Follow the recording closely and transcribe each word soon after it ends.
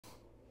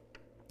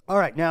All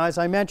right, now as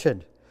I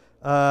mentioned,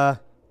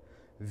 VPMP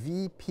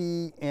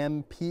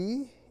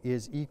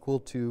is equal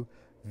to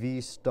V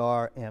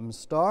star M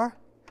star.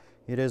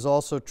 It is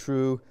also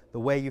true the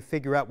way you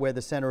figure out where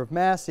the center of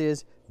mass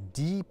is,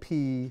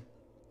 dP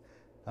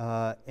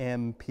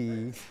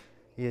MP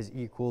is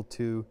equal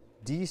to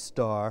D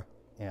star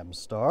M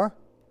star.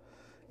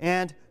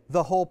 And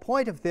the whole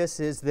point of this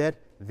is that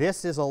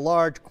this is a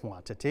large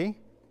quantity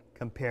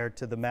compared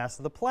to the mass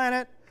of the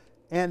planet,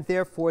 and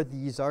therefore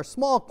these are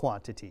small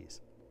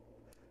quantities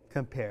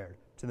compared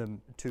to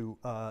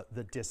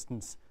the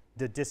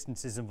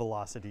distances and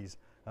velocities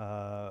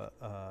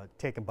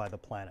taken by the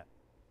planet.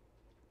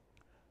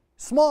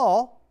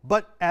 Small,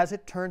 but as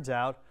it turns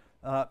out,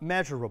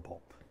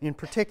 measurable. In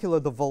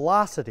particular, the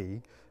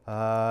velocity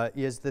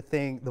is the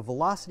thing, the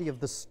velocity of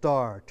the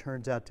star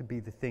turns out to be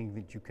the thing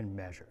that you can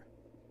measure.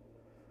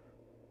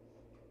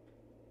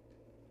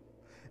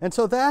 And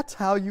so that's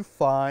how you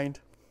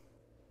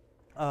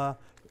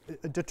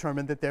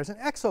determine that there's an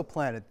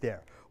exoplanet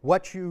there.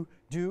 What you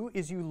do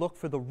is you look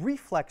for the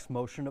reflex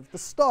motion of the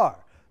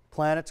star.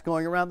 Planets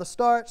going around the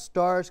star,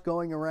 stars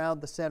going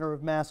around the center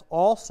of mass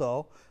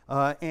also,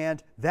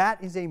 and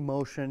that is a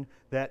motion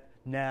that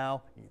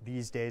now,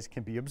 these days,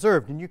 can be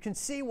observed. And you can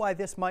see why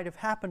this might have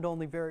happened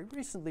only very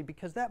recently,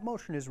 because that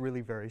motion is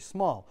really very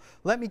small.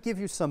 Let me give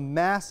you some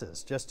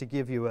masses, just to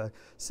give you a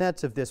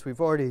sense of this. I've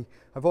already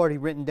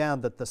written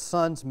down that the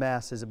sun's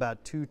mass is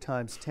about 2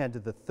 times 10 to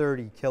the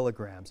 30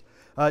 kilograms.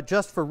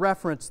 Just for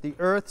reference, the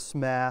Earth's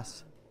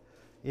mass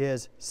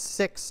is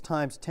 6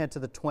 times 10 to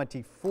the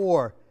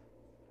 24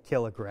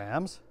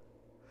 kilograms.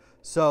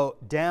 So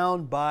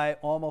down by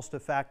almost a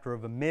factor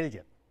of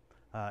 1,000,000.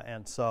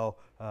 And so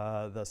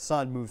the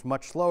sun moves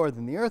much slower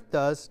than the Earth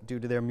does due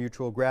to their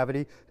mutual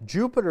gravity.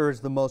 Jupiter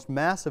is the most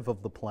massive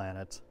of the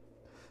planets,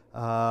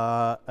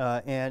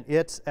 and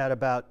it's at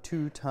about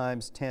 2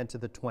 times 10 to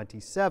the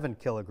 27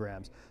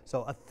 kilograms,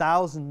 so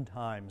 1,000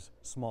 times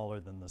smaller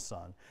than the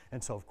sun.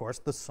 And so, of course,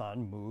 the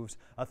sun moves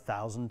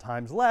 1,000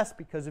 times less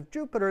because of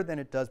Jupiter than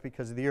it does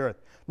because of the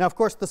Earth. Now, of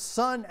course, the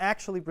sun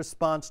actually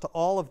responds to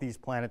all of these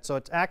planets, so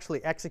it's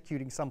actually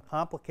executing some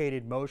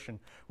complicated motion,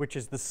 which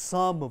is the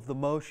sum of the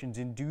motions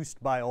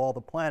induced by all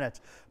the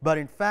planets. But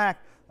in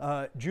fact,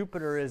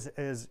 Jupiter is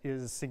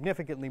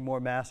significantly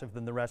more massive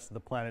than the rest of the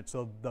planets,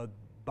 so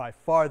by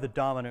far the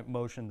dominant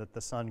motion that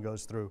the sun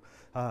goes through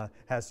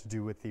has to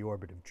do with the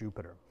orbit of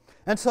Jupiter.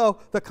 And so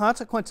the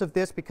consequence of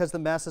this, because the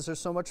masses are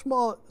so much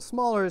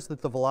smaller, is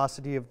that the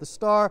velocity of the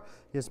star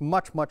is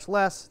much, much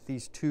less.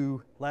 These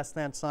two less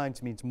than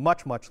signs means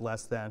much, much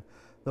less than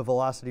the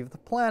velocity of the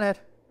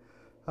planet,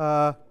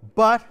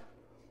 but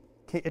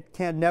it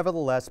can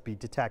nevertheless be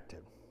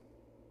detected.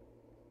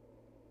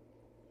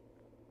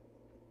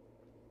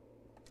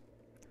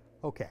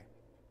 Okay.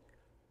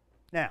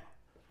 Now,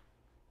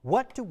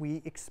 what do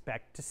we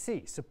expect to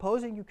see?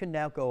 Supposing you can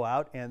now go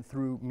out and,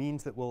 through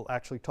means that we'll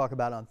actually talk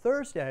about on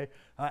Thursday,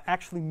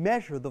 actually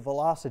measure the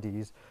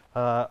velocities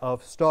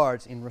of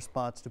stars in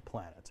response to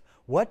planets.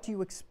 What do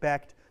you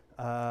expect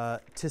to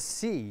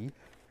see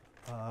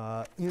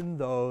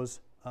in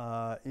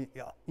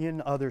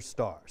other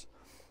stars?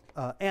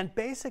 And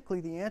basically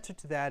the answer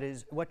to that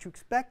is what you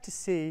expect to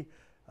see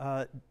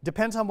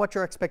depends on what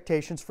your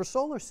expectations for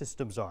solar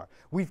systems are.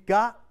 We've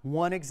got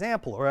one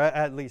example, or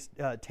at least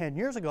 10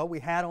 years ago,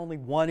 we had only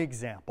one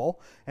example.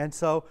 And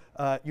so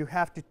you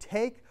have to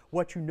take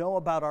what you know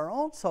about our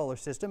own solar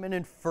system and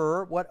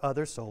infer what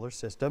other solar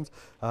systems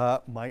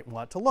might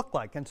want to look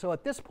like. And so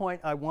at this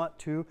point, I want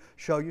to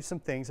show you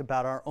some things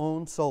about our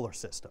own solar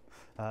system.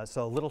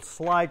 So a little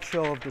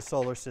slideshow of the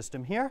solar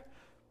system here.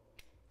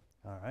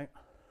 All right.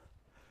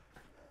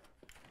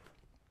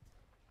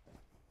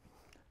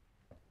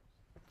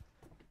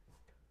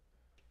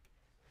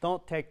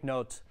 Don't take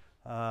notes.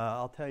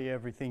 I'll tell you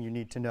everything you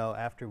need to know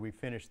after we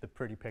finish the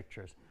pretty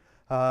pictures.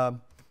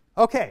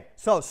 Okay,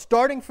 so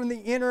starting from the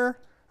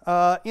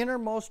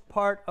innermost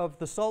part of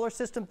the solar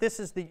system, this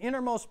is the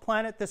innermost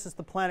planet. This is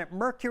the planet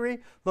Mercury.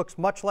 Looks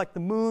much like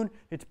the moon.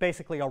 It's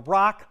basically a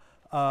rock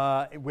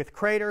with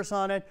craters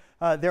on it.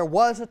 There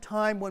was a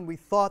time when we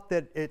thought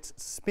that its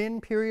spin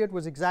period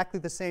was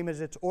exactly the same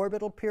as its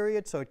orbital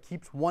period, so it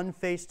keeps one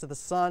face to the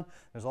sun.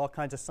 There's all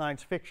kinds of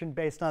science fiction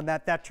based on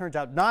that. That turns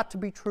out not to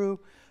be true,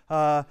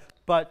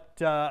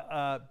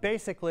 but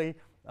basically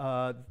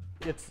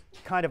it's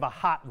kind of a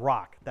hot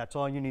rock. That's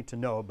all you need to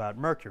know about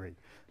Mercury.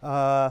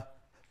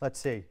 Let's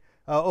see.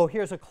 Oh,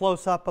 here's a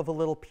close-up of a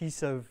little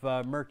piece of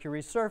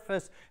Mercury's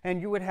surface,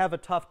 and you would have a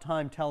tough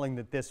time telling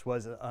that this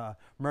was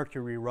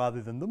Mercury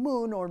rather than the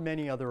moon or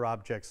many other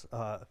objects,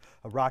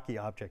 rocky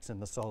objects in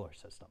the solar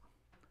system.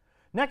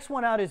 Next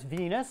one out is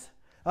Venus.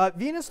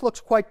 Venus looks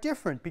quite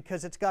different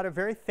because it's got a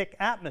very thick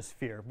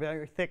atmosphere,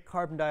 very thick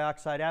carbon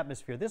dioxide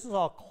atmosphere. This is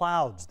all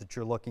clouds that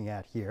you're looking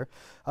at here.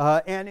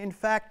 And in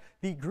fact,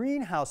 The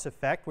greenhouse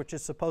effect, which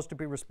is supposed to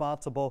be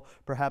responsible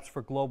perhaps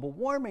for global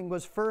warming,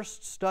 was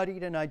first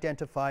studied and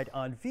identified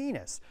on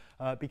Venus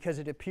because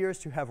it appears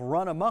to have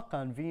run amok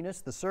on Venus.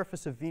 The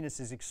surface of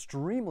Venus is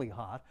extremely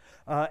hot,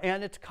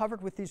 and it's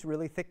covered with these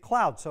really thick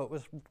clouds. So it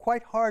was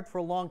quite hard for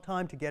a long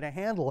time to get a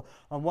handle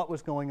on what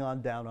was going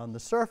on down on the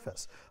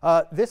surface.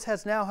 This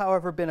has now,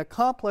 however, been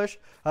accomplished.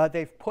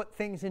 They've put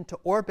things into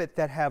orbit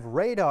that have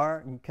radar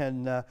and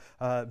can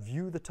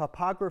view the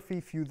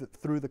topography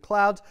through the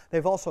clouds.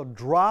 They've also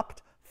dropped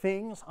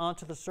things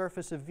onto the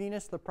surface of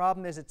Venus. The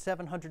problem is it's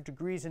 700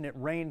 degrees and it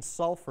rains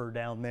sulfur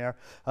down there.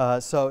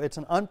 So it's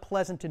an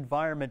unpleasant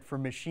environment for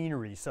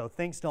machinery. So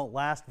things don't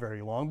last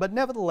very long. But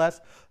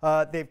nevertheless,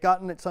 they've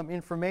gotten some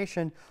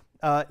information.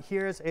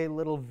 Here's a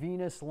little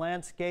Venus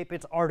landscape.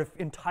 It's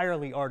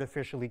entirely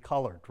artificially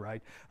colored,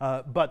 right?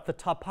 But the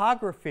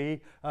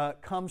topography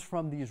comes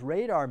from these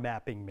radar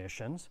mapping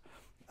missions.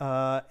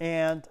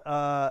 And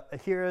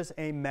here's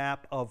a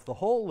map of the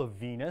whole of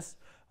Venus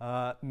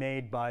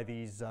made by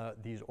these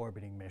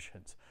orbiting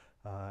missions.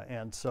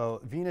 And so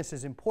Venus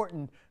is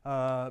important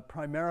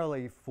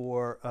primarily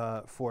for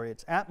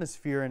its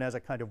atmosphere and as a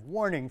kind of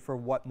warning for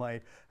what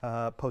might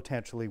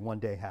potentially one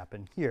day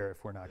happen here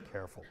if we're not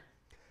careful.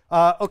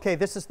 Okay,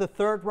 this is the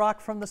third rock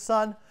from the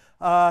sun.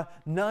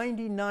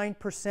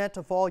 99%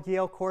 of all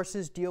Yale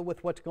courses deal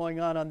with what's going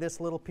on this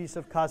little piece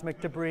of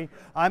cosmic debris.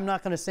 I'm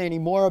not going to say any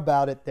more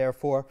about it,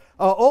 therefore.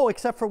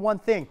 Except for one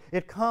thing.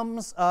 It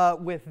comes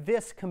with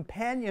this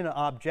companion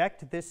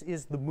object. This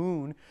is the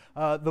moon.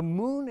 The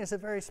moon is a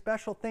very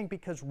special thing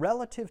because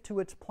relative to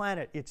its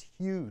planet, it's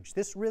huge.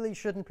 This really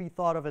shouldn't be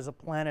thought of as a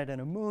planet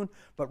and a moon,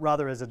 but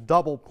rather as a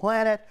double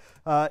planet.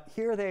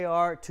 Here they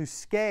are to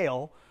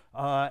scale.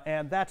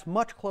 And that's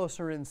much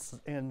closer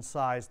in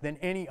size than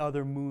any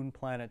other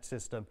moon-planet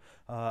system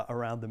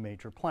around the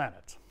major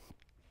planets.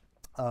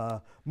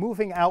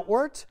 Moving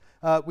outwards,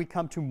 we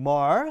come to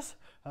Mars.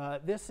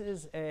 This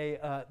is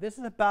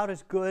about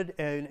as good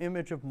an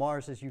image of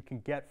Mars as you can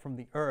get from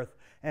the Earth.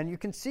 And you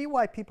can see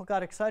why people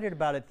got excited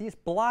about it. These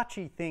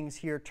blotchy things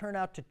here turn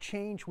out to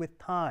change with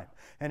time.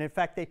 And in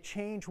fact, they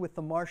change with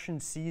the Martian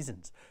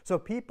seasons. So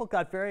people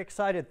got very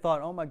excited, thought,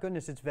 oh my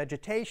goodness, it's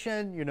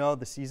vegetation. You know,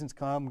 the seasons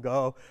come,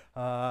 go.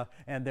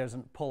 And there's a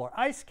polar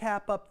ice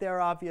cap up there,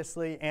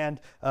 obviously.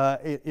 And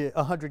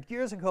 100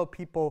 years ago,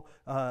 people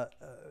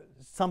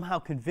somehow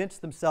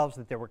convinced themselves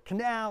that there were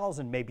canals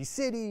and maybe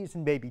cities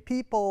and maybe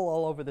people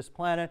all over this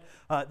planet.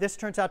 This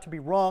turns out to be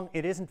wrong.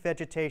 It isn't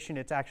vegetation.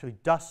 It's actually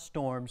dust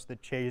storms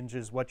that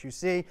changes what you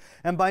see.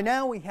 And by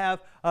now we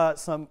have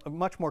some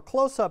much more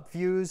close-up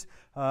views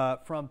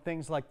from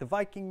things like the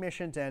Viking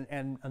missions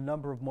and a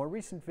number of more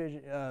recent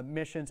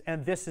missions.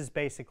 And this is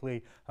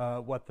basically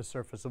what the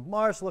surface of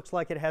Mars looks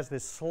like. It has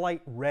this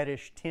slight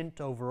reddish tint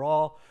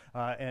overall,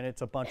 and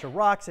it's a bunch of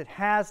rocks. It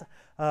has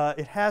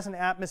an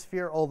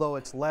atmosphere, although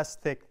it's less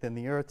thick than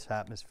the Earth's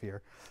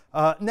atmosphere.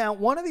 Now,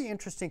 one of the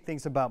interesting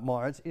things about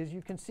Mars is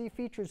you can see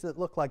features that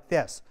look like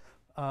this.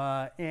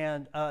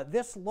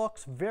 This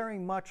looks very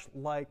much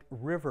like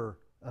river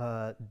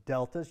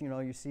deltas. You know,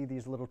 you see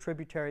these little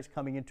tributaries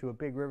coming into a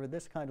big river.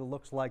 This kind of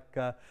looks like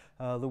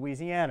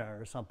Louisiana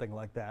or something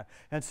like that.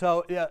 And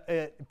so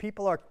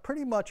people are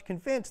pretty much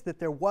convinced that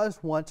there was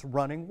once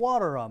running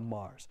water on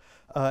Mars.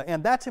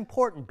 And that's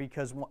important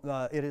because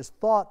it is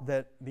thought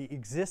that the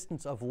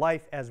existence of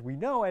life as we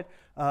know it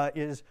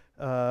is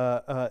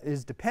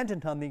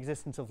dependent on the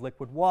existence of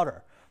liquid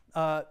water.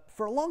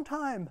 For a long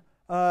time,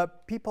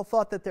 people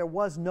thought that there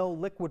was no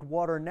liquid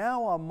water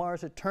now on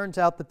Mars. It turns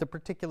out that the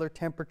particular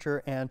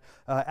temperature and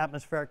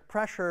atmospheric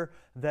pressure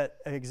that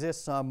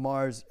exists on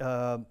Mars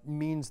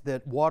means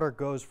that water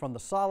goes from the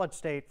solid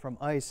state, from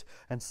ice,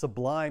 and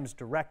sublimes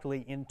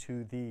directly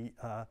into the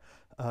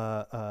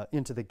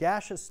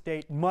gaseous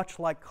state, much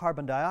like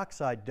carbon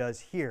dioxide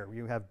does here.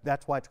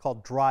 That's why it's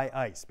called dry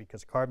ice,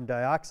 because carbon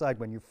dioxide,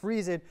 when you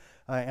freeze it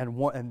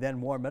and then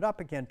warm it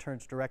up again,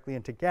 turns directly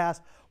into gas.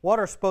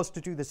 Water is supposed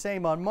to do the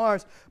same on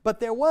Mars, but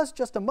there was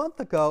just a month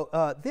ago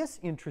this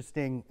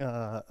interesting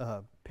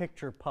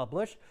picture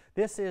published.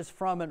 This is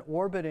from an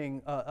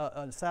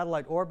a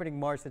satellite orbiting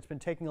Mars that's been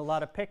taking a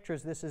lot of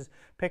pictures. This is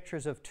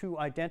pictures of two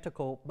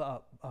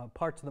identical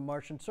parts of the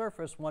Martian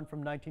surface, one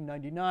from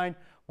 1999,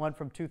 one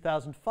from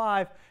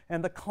 2005.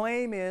 And the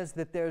claim is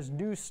that there's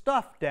new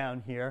stuff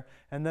down here,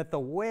 and that the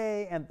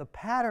way and the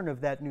pattern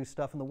of that new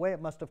stuff and the way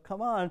it must have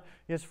come on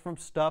is from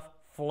stuff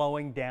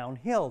flowing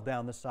downhill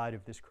down the side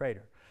of this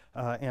crater.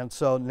 And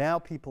so now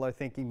people are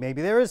thinking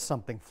maybe there is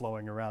something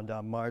flowing around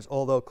on Mars,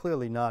 although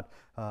clearly not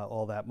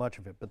all that much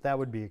of it. But that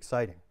would be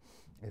exciting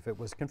if it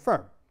was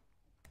confirmed.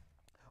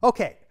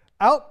 Okay,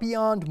 out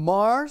beyond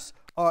Mars,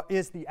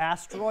 is the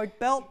asteroid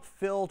belt,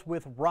 filled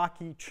with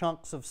rocky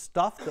chunks of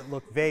stuff that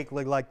look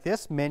vaguely like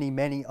this, many,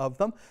 many of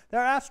them. There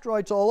are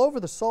asteroids all over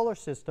the solar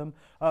system.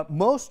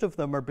 Most of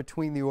them are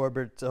between the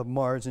orbits of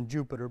Mars and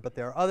Jupiter, but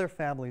there are other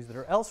families that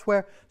are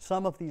elsewhere.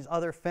 Some of these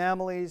other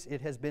families,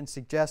 it has been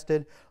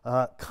suggested,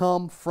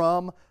 come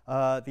from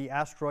the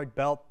asteroid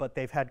belt, but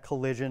they've had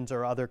collisions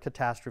or other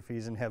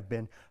catastrophes and have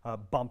been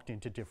bumped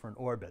into different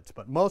orbits.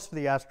 But most of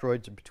the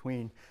asteroids are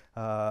between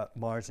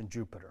Mars and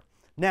Jupiter.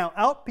 Now,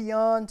 out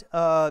beyond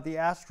the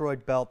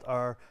asteroid belt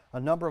are a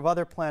number of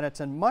other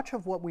planets, and much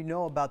of what we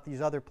know about these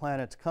other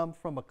planets come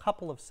from a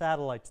couple of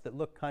satellites that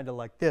look kind of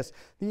like this.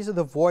 These are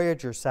the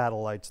Voyager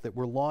satellites that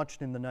were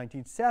launched in the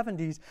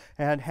 1970s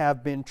and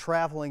have been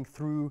traveling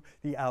through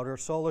the outer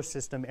solar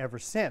system ever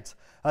since.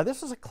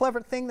 This was a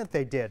clever thing that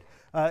they did.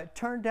 It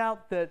turned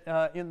out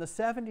that in the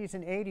 70s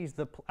and 80s,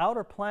 the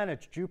outer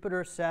planets,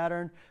 Jupiter,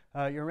 Saturn,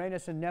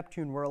 Uranus, and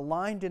Neptune, were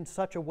aligned in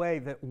such a way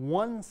that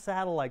one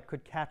satellite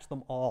could catch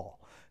them all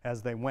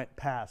as they went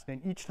past.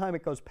 And each time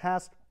it goes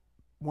past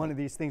one of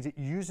these things, it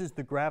uses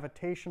the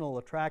gravitational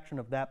attraction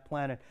of that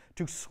planet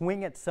to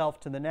swing itself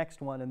to the next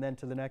one, and then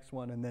to the next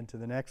one, and then to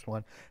the next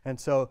one. And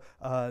so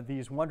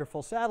these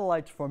wonderful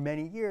satellites for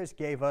many years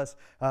gave us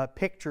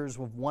pictures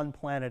of one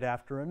planet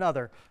after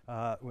another,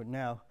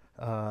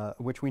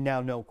 which we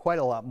now know quite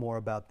a lot more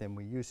about than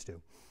we used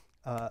to.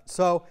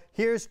 So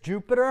here's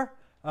Jupiter.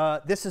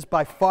 This is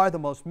by far the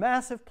most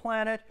massive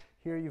planet.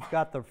 Here you've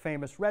got the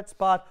famous red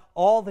spot.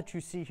 All that you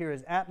see here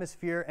is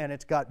atmosphere, and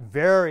it's got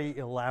very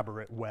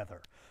elaborate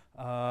weather.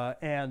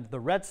 And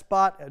the red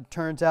spot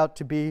turns out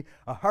to be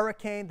a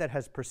hurricane that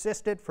has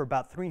persisted for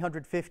about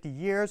 350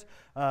 years.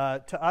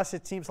 To us,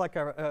 it seems like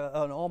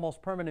an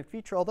almost permanent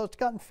feature, although it's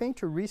gotten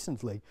fainter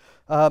recently.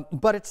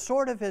 But it's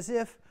sort of as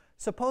if,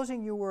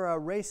 supposing you were a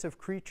race of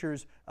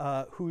creatures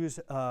whose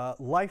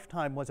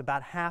lifetime was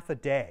about half a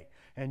day,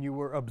 and you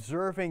were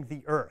observing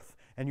the Earth,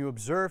 and you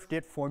observed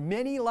it for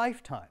many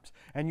lifetimes,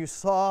 and you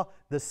saw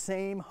the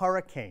same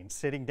hurricane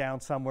sitting down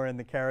somewhere in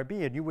the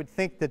Caribbean. You would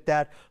think that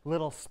that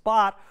little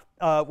spot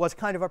was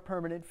kind of a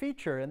permanent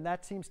feature, and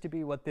that seems to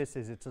be what this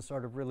is. It's a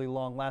sort of really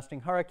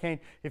long-lasting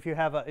hurricane.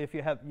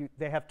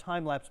 They have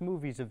time-lapse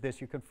movies of this.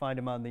 You can find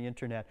them on the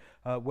internet,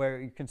 where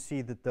you can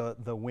see that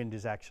the wind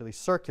is actually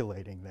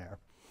circulating there.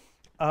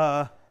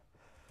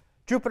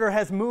 Jupiter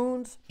has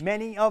moons,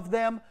 many of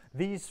them.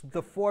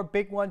 The four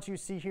big ones you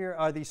see here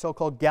are the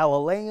so-called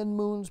Galilean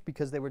moons,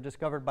 because they were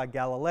discovered by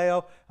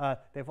Galileo.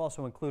 They've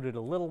also included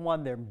a little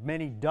one. There are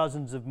many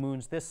dozens of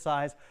moons this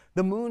size.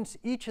 The moons,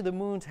 each of the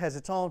moons has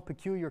its own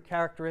peculiar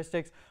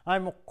characteristics.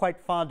 I'm quite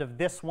fond of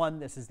this one.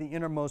 This is the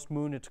innermost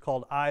moon. It's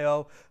called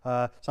Io,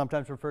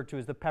 sometimes referred to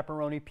as the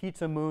pepperoni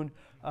pizza moon.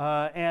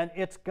 And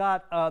it's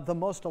got the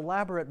most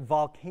elaborate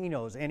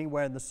volcanoes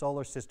anywhere in the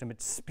solar system.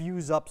 It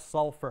spews up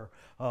sulfur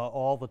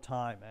all the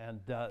time, and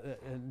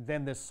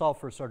then this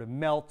sulfur sort of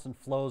melts and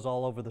flows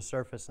all over the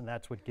surface, and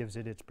that's what gives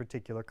it its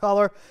particular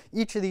color.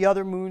 Each of the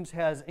other moons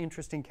has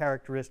interesting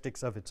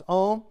characteristics of its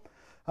own.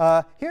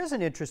 Here's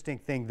an interesting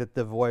thing that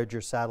the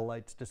Voyager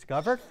satellites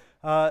discovered.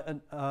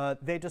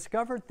 They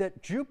discovered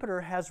that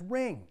Jupiter has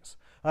rings.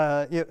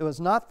 It was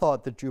not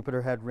thought that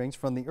Jupiter had rings.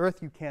 From the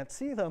Earth, you can't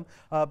see them,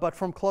 but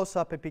from close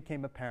up, it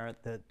became apparent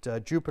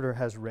that Jupiter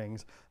has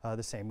rings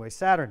the same way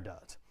Saturn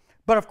does.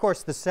 But of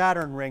course, the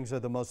Saturn rings are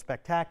the most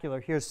spectacular.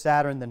 Here's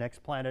Saturn, the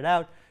next planet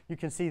out. You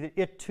can see that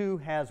it too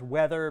has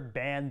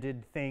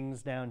weather-banded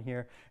things down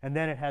here, and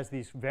then it has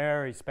these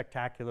very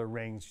spectacular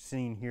rings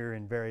seen here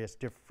in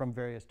from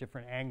various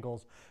different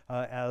angles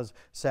as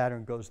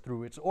Saturn goes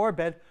through its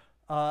orbit.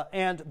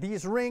 And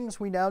these rings,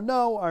 we now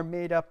know, are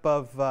made up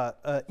of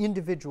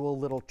individual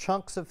little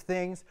chunks of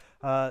things.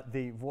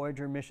 The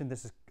Voyager mission,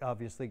 this is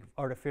obviously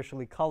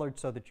artificially colored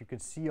so that you can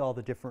see all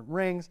the different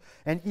rings.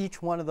 And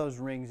each one of those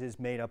rings is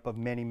made up of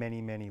many,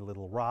 many, many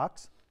little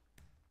rocks.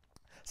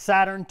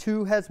 Saturn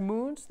too has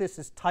moons. This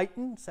is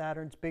Titan,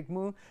 Saturn's big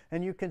moon.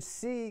 And you can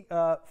see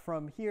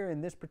from here in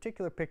this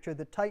particular picture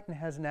that Titan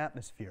has an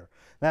atmosphere.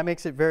 That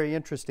makes it very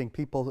interesting.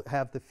 People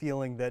have the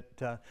feeling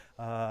that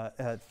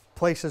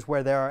places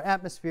where there are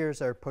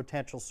atmospheres are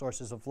potential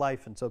sources of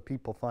life, and so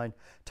people find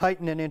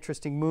Titan an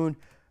interesting moon.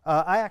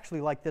 I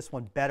actually like this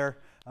one better.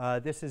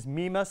 This is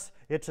Mimas.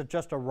 It's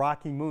just a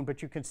rocky moon,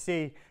 but you can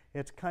see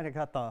it's kind of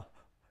got the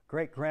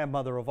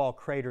great-grandmother of all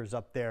craters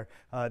up there.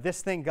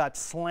 This thing got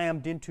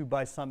slammed into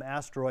by some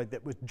asteroid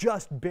that was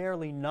just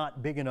barely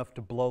not big enough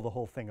to blow the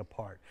whole thing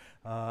apart.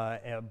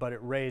 But it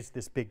raised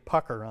this big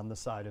pucker on the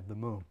side of the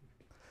moon.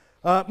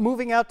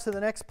 Moving out to the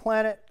next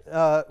planet,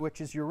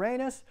 which is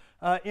Uranus.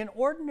 In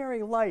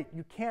ordinary light,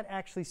 you can't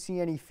actually see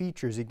any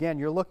features. Again,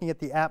 you're looking at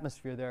the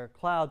atmosphere. There are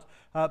clouds.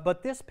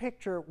 But this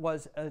picture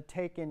was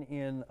taken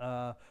in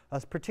a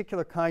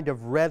particular kind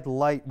of red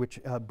light, which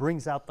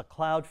brings out the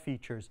cloud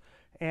features.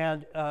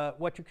 And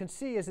what you can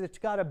see is it's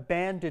got a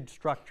banded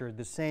structure,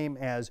 the same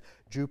as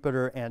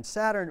Jupiter and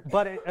Saturn.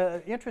 But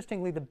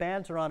interestingly, the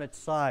bands are on its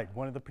side.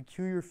 One of the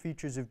peculiar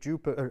features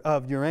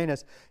of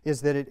Uranus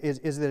is that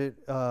it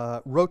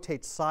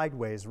rotates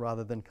sideways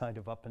rather than kind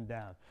of up and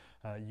down,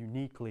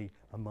 uniquely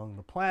among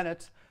the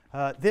planets.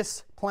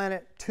 This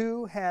planet,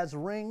 too, has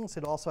rings.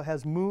 It also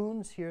has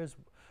moons. Here's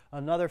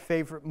another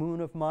favorite moon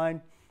of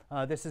mine.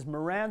 This is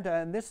Miranda,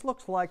 and this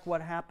looks like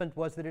what happened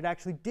was that it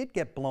actually did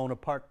get blown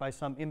apart by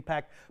some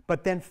impact,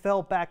 but then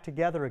fell back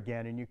together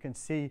again. And you can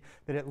see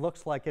that it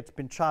looks like it's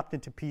been chopped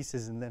into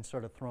pieces and then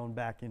sort of thrown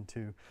back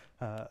into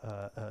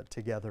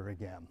together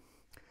again.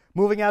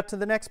 Moving out to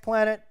the next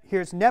planet,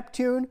 here's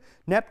Neptune.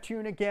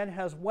 Neptune again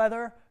has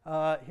weather.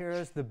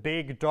 Here's the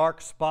big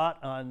dark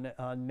spot on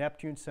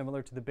Neptune,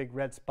 similar to the big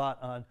red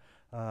spot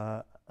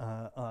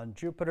on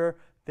Jupiter.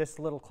 This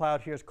little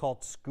cloud here is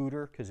called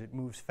Scooter because it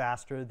moves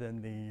faster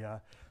than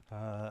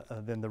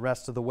the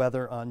rest of the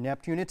weather on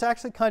Neptune. It's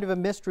actually kind of a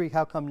mystery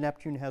how come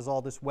Neptune has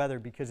all this weather,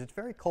 because it's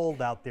very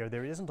cold out there.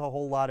 There isn't a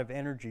whole lot of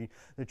energy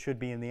that should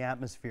be in the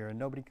atmosphere, and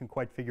nobody can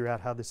quite figure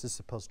out how this is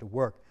supposed to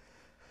work.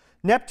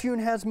 Neptune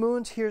has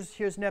moons.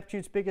 Here's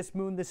Neptune's biggest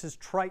moon. This is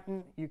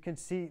Triton. You can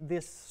see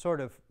this sort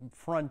of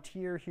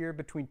frontier here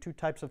between two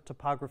types of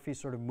topography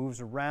sort of moves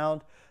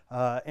around,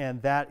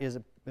 and that is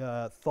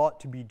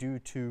thought to be due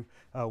to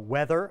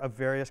weather of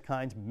various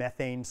kinds,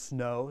 methane,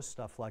 snow,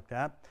 stuff like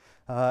that.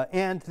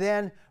 And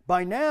then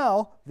by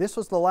now, this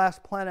was the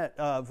last planet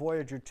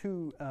Voyager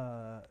 2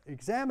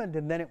 examined,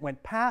 and then it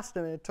went past,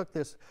 and it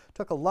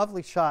took a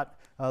lovely shot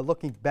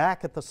looking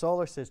back at the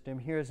solar system.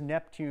 Here's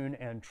Neptune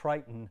and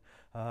Triton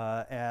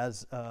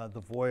as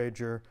the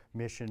Voyager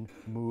mission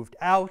moved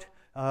out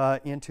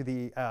into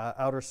the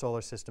outer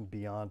solar system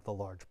beyond the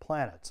large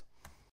planets.